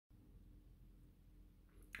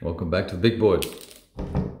Welcome back to the big board.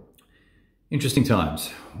 Interesting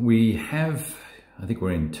times. We have, I think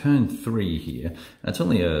we're in turn 3 here. That's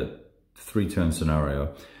only a 3-turn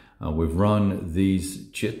scenario. We've run these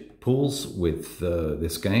chit pools with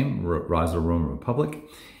this game, Rise of the Roman Republic,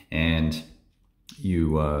 and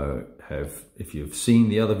you have, if you've seen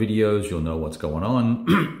the other videos, you'll know what's going on.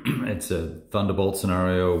 It's a Thunderbolt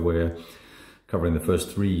scenario where covering the first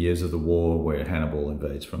 3 years of the war, where Hannibal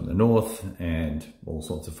invades from the north and all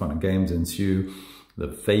sorts of fun and games ensue. The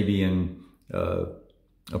Fabian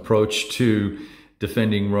approach to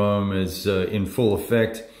defending Rome is in full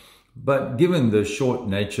effect. But given the short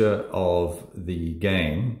nature of the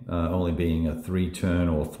game, only being a 3-turn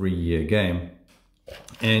or 3-year game,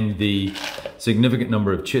 and the significant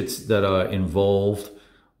number of chits that are involved,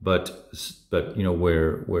 but you know,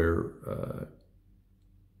 we're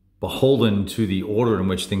beholden to the order in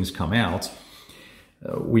which things come out,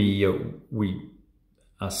 we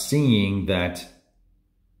are seeing that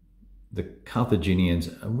the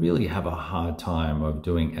Carthaginians really have a hard time of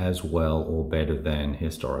doing as well or better than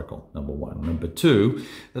historical, number one. Number two,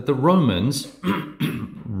 that the Romans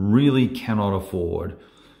really cannot afford,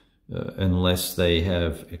 unless they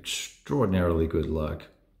have extraordinarily good luck,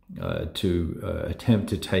 to attempt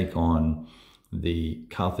to take on the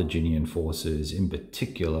Carthaginian forces, in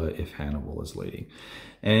particular if Hannibal is leading.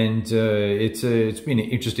 And it's been an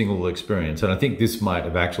interesting little experience, and I think this might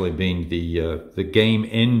have actually been the game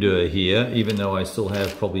ender here, even though I still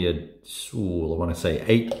have probably I want to say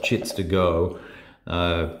 8 chits to go.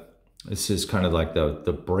 This is kind of like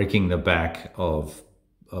the breaking the back of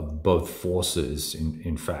both forces,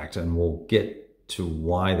 in fact, and we'll get to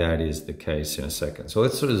why that is the case in a second. So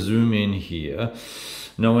let's sort of zoom in here,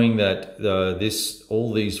 knowing that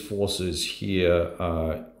all these forces here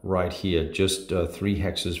are right here, just 3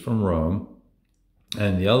 hexes from Rome,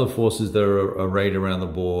 and the other forces that are arrayed around the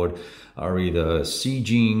board are either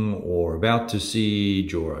sieging or about to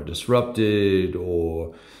siege or are disrupted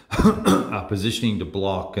or are positioning to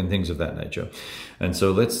block and things of that nature. And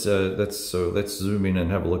so let's zoom in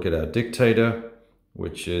and have a look at our dictator,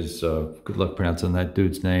 which is good luck pronouncing that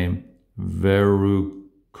dude's name, Verrucosus.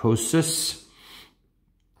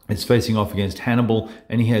 It's facing off against Hannibal,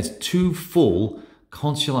 and he has 2 full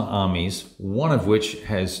consular armies, one of which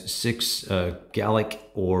has 6 Gallic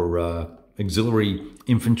or auxiliary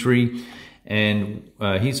infantry, and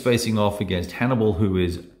he's facing off against Hannibal, who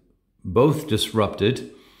is both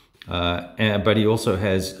disrupted, but he also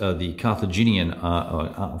has the Carthaginian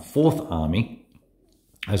 4th army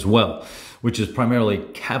as well, which is primarily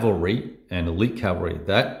cavalry and elite cavalry at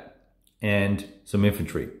that, and some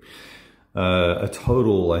infantry. A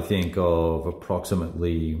total, I think, of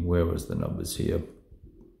approximately, where was the numbers here?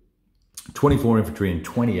 24 infantry and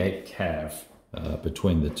 28 cav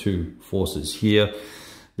between the 2 forces here.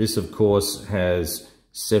 This, of course, has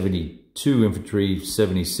 72 infantry,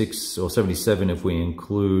 76 or 77 if we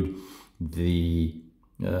include the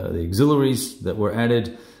auxiliaries that were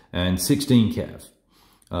added, and 16 cav.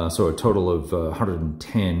 So a total of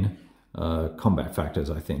 110 combat factors,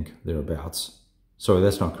 I think, thereabouts. Sorry,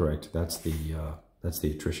 that's not correct. That's the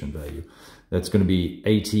attrition value. That's going to be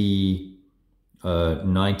 80,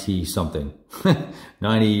 90 something.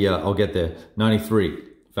 90, I'll get there, 93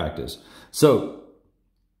 factors. So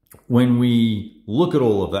when we look at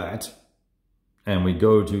all of that and we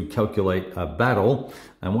go to calculate a battle,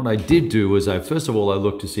 and what I did do was first of all, I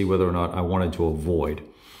looked to see whether or not I wanted to avoid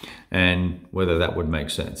and whether that would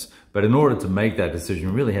make sense. But in order to make that decision,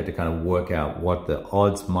 we really had to kind of work out what the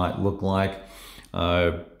odds might look like,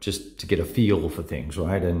 just to get a feel for things,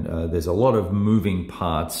 right? And there's a lot of moving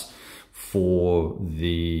parts for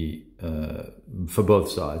both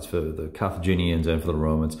sides, for the Carthaginians and for the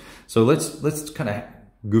Romans. So let's kind of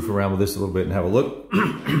goof around with this a little bit and have a look.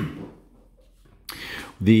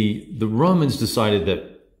 The Romans decided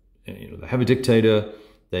that, you know, they have a dictator,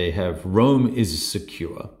 they have Rome is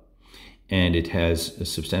secure, and it has a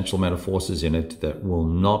substantial amount of forces in it that will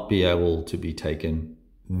not be able to be taken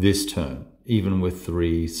this turn, even with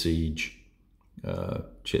 3 siege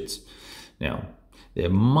chits. Now, there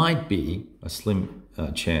might be a slim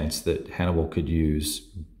chance that Hannibal could use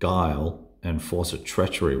guile and force a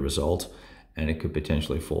treachery result, and it could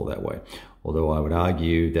potentially fall that way. Although I would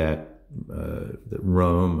argue that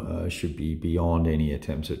Rome should be beyond any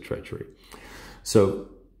attempts at treachery. So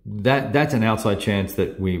that's an outside chance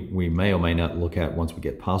that we may or may not look at once we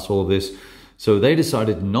get past all of this. So they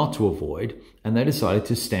decided not to avoid, and they decided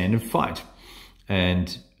to stand and fight.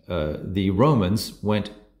 And the Romans went,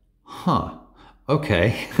 huh,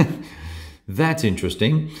 okay, that's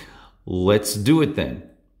interesting. Let's do it then.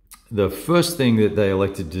 the first thing that they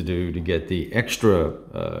elected to do to get the extra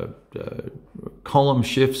column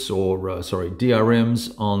shifts or, sorry,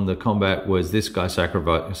 DRMs on the combat was this guy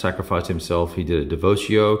sacrificed himself. He did a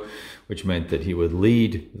devotio, which meant that he would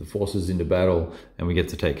lead the forces into battle, and we get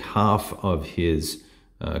to take half of his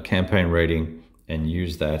campaign rating and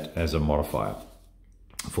use that as a modifier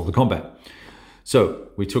for the combat. So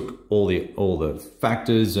we took all the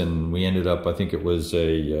factors, and we ended up, I think it was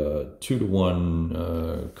a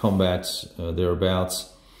 2-to-1 combat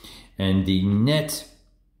thereabouts, and the net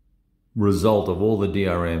result of all the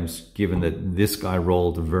DRMs, given that this guy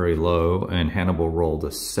rolled very low and Hannibal rolled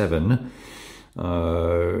a 7,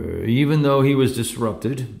 even though he was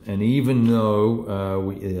disrupted, and even though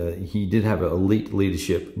he did have elite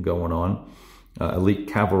leadership going on, elite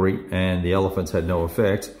cavalry, and the elephants had no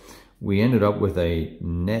effect, we ended up with a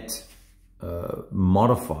net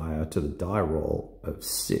modifier to the die roll of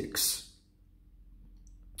 6.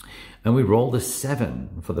 And we rolled a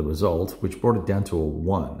 7 for the result, which brought it down to a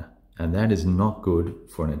 1. And that is not good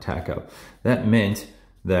for an attacker. That meant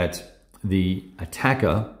that the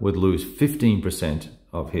attacker would lose 15%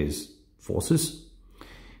 of his forces,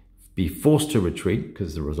 be forced to retreat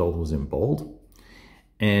because the result was in bold.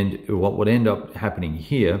 And what would end up happening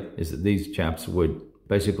here is that these chaps would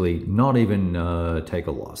basically not even take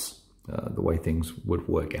a loss, the way things would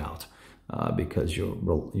work out, because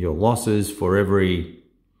your losses for every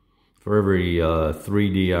 3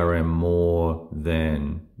 DRM more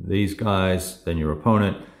than these guys, than your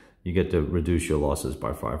opponent, you get to reduce your losses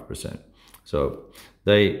by 5%. So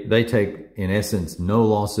they take, in essence, no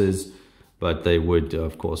losses, but they would,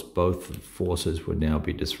 of course, both forces would now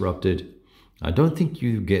be disrupted. I don't think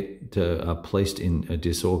you get placed in a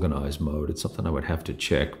disorganized mode. It's something I would have to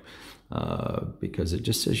check because it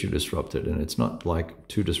just says you're disrupted, and it's not like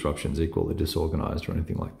 2 disruptions equal the disorganized or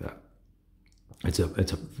anything like that. It's a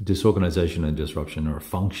disorganization and disruption are a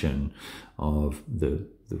function of the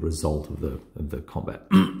result of the combat.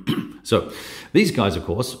 So these guys, of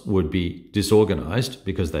course, would be disorganized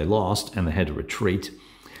because they lost and they had to retreat.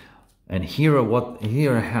 And here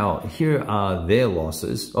are their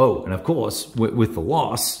losses. Oh, and of course, with the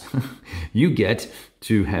loss, you get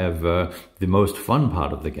to have the most fun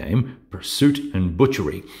part of the game, pursuit and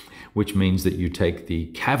butchery, which means that you take the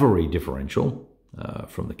cavalry differential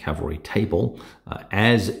from the cavalry table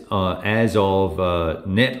as of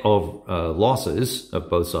net of losses of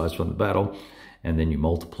both sides from the battle, and then you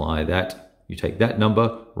multiply that. You take that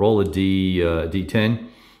number, roll a D10,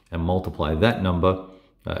 and multiply that number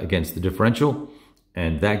against the differential,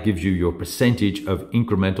 and that gives you your percentage of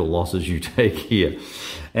incremental losses you take here.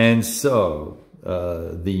 And so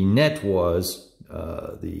the net was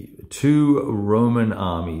the 2 Roman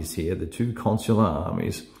armies here, the 2 consular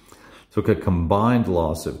armies, took a combined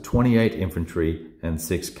loss of 28 infantry and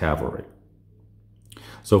 6 cavalry.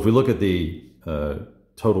 So if we look at the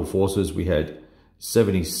total forces, we had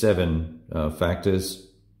 77 factors,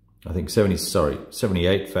 I think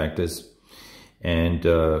 78 factors, and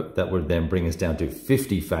that would then bring us down to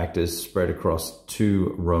 50 factors spread across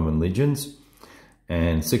 2 Roman legions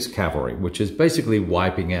and 6 cavalry, which is basically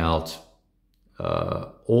wiping out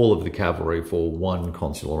all of the cavalry for 1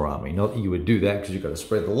 consular army. Not that you would do that because you've got to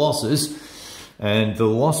spread the losses. And the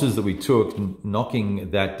losses that we took, knocking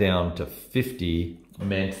that down to 50,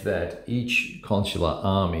 meant that each consular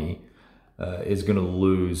army is going to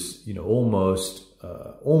lose,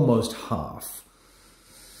 almost half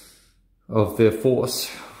of their force,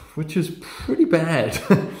 which is pretty bad.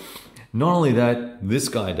 Not only that, this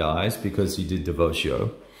guy dies because he did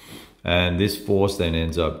devotio, and this force then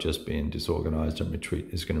ends up just being disorganized and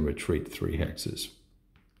is going to retreat 3 hexes.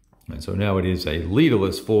 And so now it is a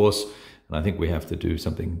leaderless force, and I think we have to do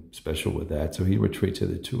something special with that. So he retreats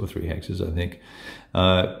either 2 or 3 hexes, I think.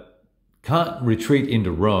 Can't retreat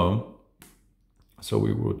into Rome, so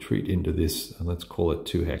we will retreat into this, and let's call it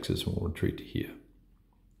 2 hexes, and we'll retreat to here.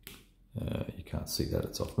 You can't see that,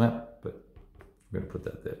 it's off map, but I'm going to put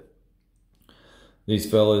that there. These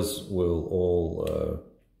fellas will all,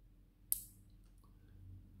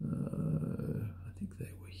 I think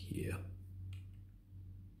they were here.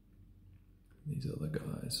 These other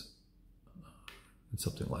guys,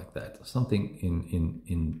 something like that, something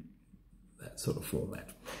in that sort of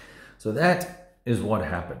format. So that is what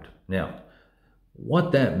happened. Now,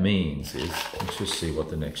 what that means is, let's just see what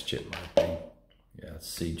the next chip might be. Yeah,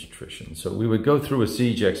 siege attrition. So we would go through a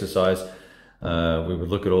siege exercise. We would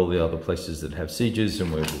look at all the other places that have sieges,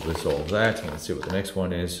 and we would resolve that. And let's see what the next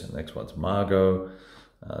one is. The next one's Margot.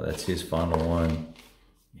 That's his final one.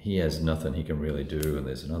 He has nothing he can really do. And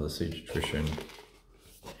there's another siege attrition.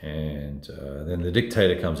 And then the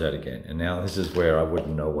dictator comes out again. And now this is where I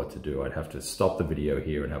wouldn't know what to do. I'd have to stop the video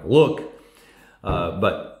here and have a look.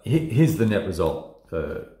 But here's the net result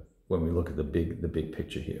when we look at the big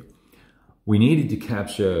picture here. We needed to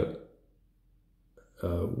capture,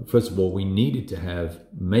 first of all, we needed to have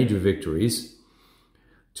major victories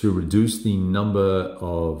to reduce the number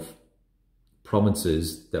of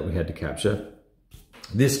provinces that we had to capture.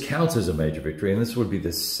 This counts as a major victory, and this would be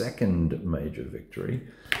the second major victory.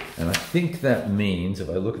 And I think that means, if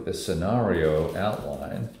I look at the scenario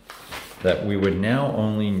outline, that we would now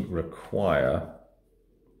only require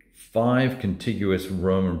 5 contiguous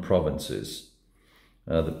Roman provinces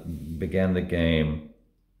that began the game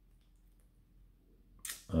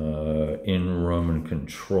in Roman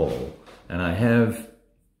control. And I have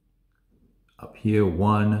up here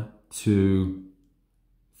 1, 2,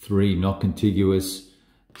 3 not contiguous.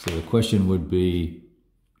 So the question would be,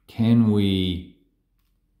 can we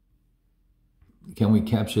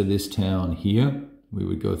capture this town here? We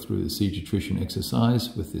would go through the siege attrition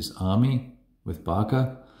exercise with this army, with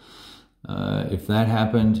Barca. If that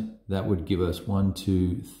happened, that would give us 1,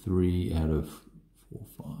 2, 3 out of 4,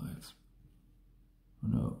 5. Oh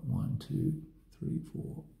no, 1, 2, 3,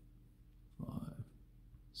 4, 5,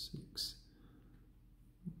 6.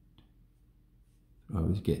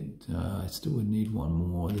 I still would need 1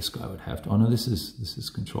 more. This guy would have to, oh no, this is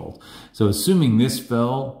controlled. So assuming this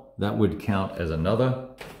fell, that would count as another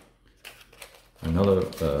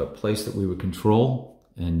place that we would control,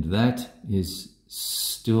 and that is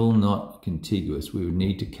still not contiguous. We would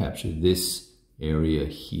need to capture this area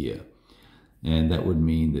here, and that would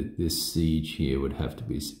mean that this siege here would have to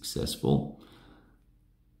be successful.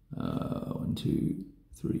 1, 2,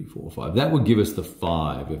 3, 4, 5. That would give us the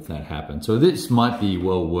 5 if that happened. So this might be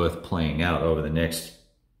well worth playing out over the next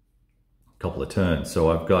couple of turns.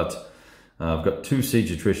 So I've got 2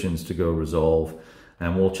 siege attritions to go resolve,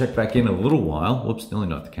 and we'll check back in a little while. Whoops, nearly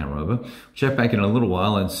knocked the camera over. Check back in a little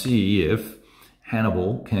while and see if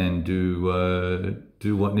Hannibal can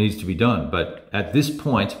do what needs to be done. But at this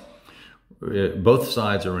point, both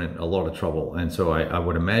sides are in a lot of trouble, and so I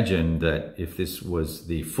would imagine that if this was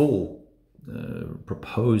the full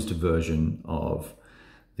proposed version of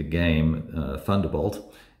the game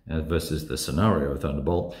Thunderbolt versus the scenario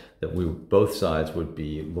Thunderbolt, that both sides would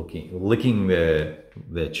be licking their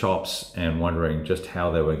chops and wondering just how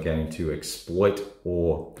they were going to exploit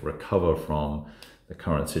or recover from the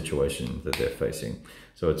current situation that they're facing.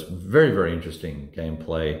 So it's very, very interesting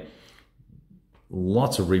gameplay.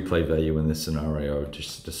 Lots of replay value in this scenario,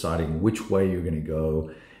 just deciding which way you're going to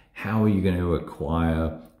go, how are you going to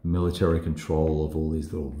acquire military control of all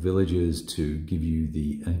these little villages to give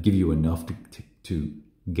you enough to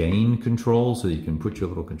gain control, so you can put your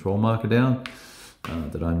little control marker down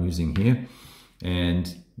that I'm using here,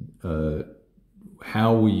 and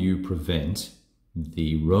how will you prevent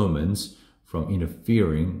the Romans from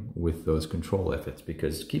interfering with those control efforts?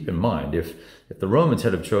 Because keep in mind, if the Romans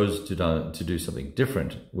had have chose to do something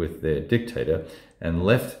different with their dictator and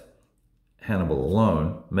left Hannibal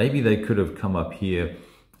alone, maybe they could have come up here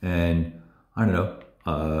and, I don't know,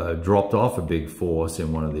 dropped off a big force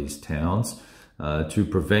in one of these towns to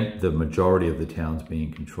prevent the majority of the towns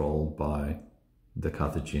being controlled by the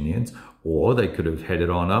Carthaginians. Or they could have headed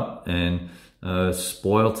on up and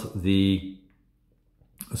spoilt the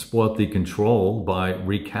control by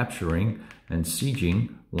recapturing and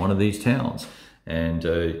sieging one of these towns. And,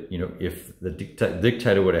 you know, if the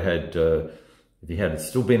dictator would have had, if he had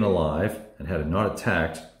still been alive and had not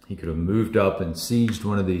attacked, he could have moved up and sieged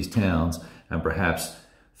one of these towns and perhaps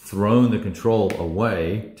thrown the control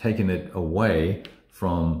away, taken it away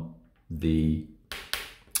from the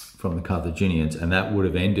Carthaginians, and that would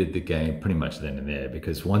have ended the game pretty much then and there.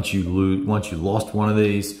 Because once you lost one of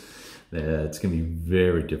these, it's going to be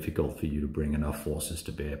very difficult for you to bring enough forces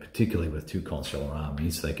to bear, particularly with 2 consular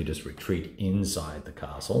armies. They could just retreat inside the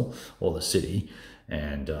castle or the city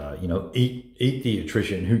and, you know, eat the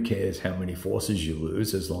attrition. Who cares how many forces you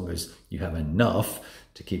lose, as long as you have enough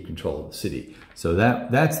to keep control of the city. So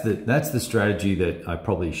that's the strategy that I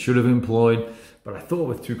probably should have employed. But I thought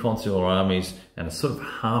with 2 consular armies and a sort of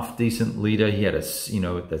half-decent leader, he had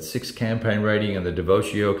that 6 campaign rating and the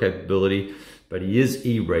devotio capability, but he is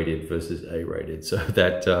E-rated versus A-rated. So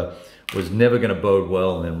that was never going to bode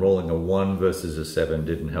well, and then rolling a 1 versus a 7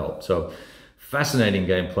 didn't help. So fascinating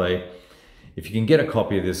gameplay. If you can get a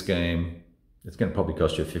copy of this game, it's going to probably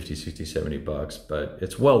cost you 50, 60, 70 bucks, but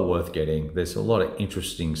it's well worth getting. There's a lot of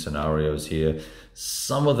interesting scenarios here.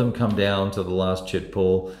 Some of them come down to the last chit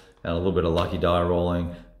pull and a little bit of lucky die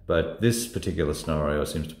rolling, but this particular scenario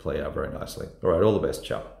seems to play out very nicely. All right, all the best.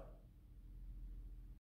 Ciao.